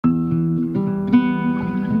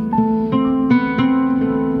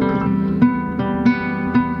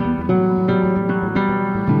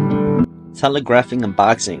Telegraphing in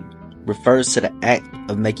boxing refers to the act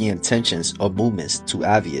of making intentions or movements too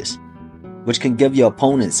obvious, which can give your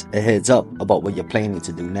opponents a heads up about what you're planning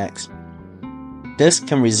to do next. This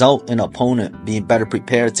can result in an opponent being better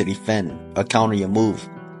prepared to defend or counter your move,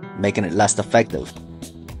 making it less effective.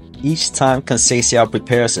 Each time Conceicao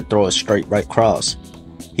prepares to throw a straight right cross,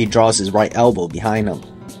 he draws his right elbow behind him,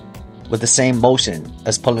 with the same motion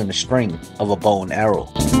as pulling the string of a bow and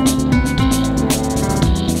arrow.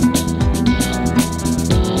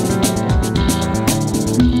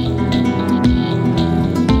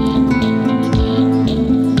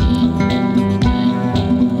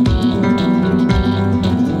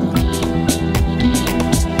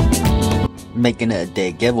 Making it a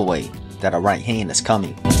dead giveaway that a right hand is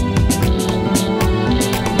coming.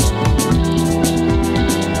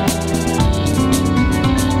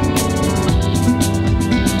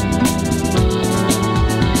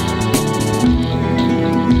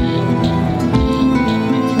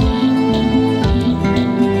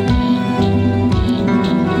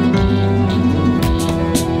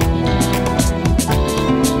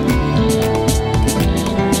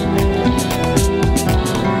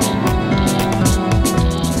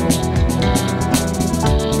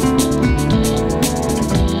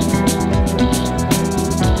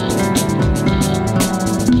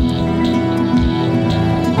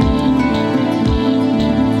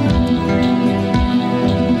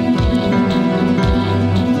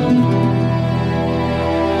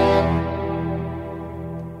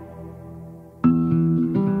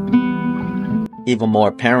 Even more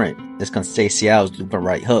apparent is Conceicao's looping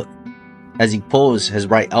right hook, as he pulls his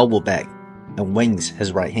right elbow back and wings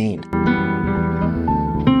his right hand.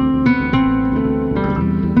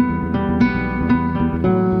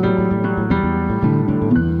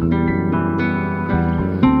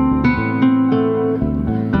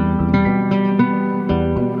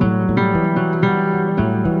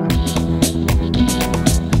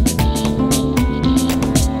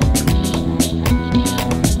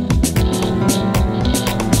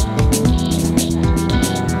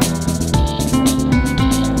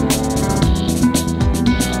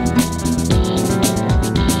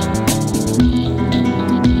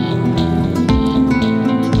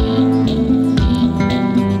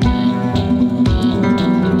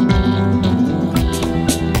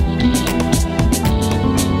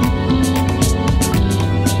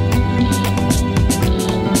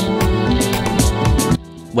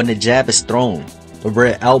 When the jab is thrown, the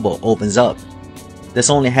rear elbow opens up. This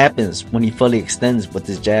only happens when he fully extends with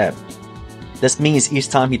his jab. This means each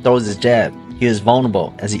time he throws his jab, he is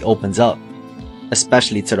vulnerable as he opens up,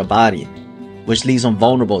 especially to the body, which leaves him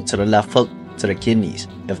vulnerable to the left hook to the kidneys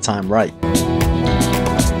if timed right.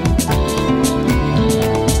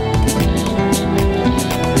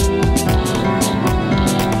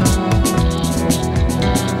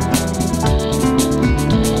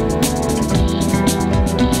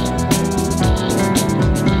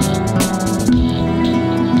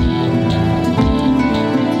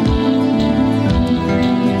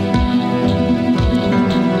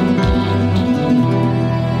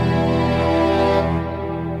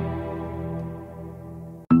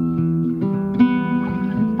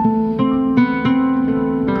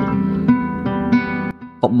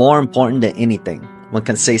 But more important than anything, when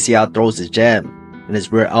Conceicao throws his jab and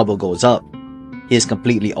his rear elbow goes up, he is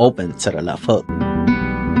completely open to the left hook.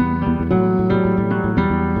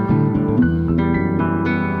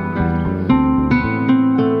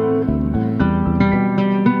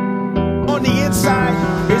 On the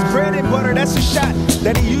inside, his bread and butter, that's a shot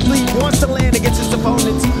that he usually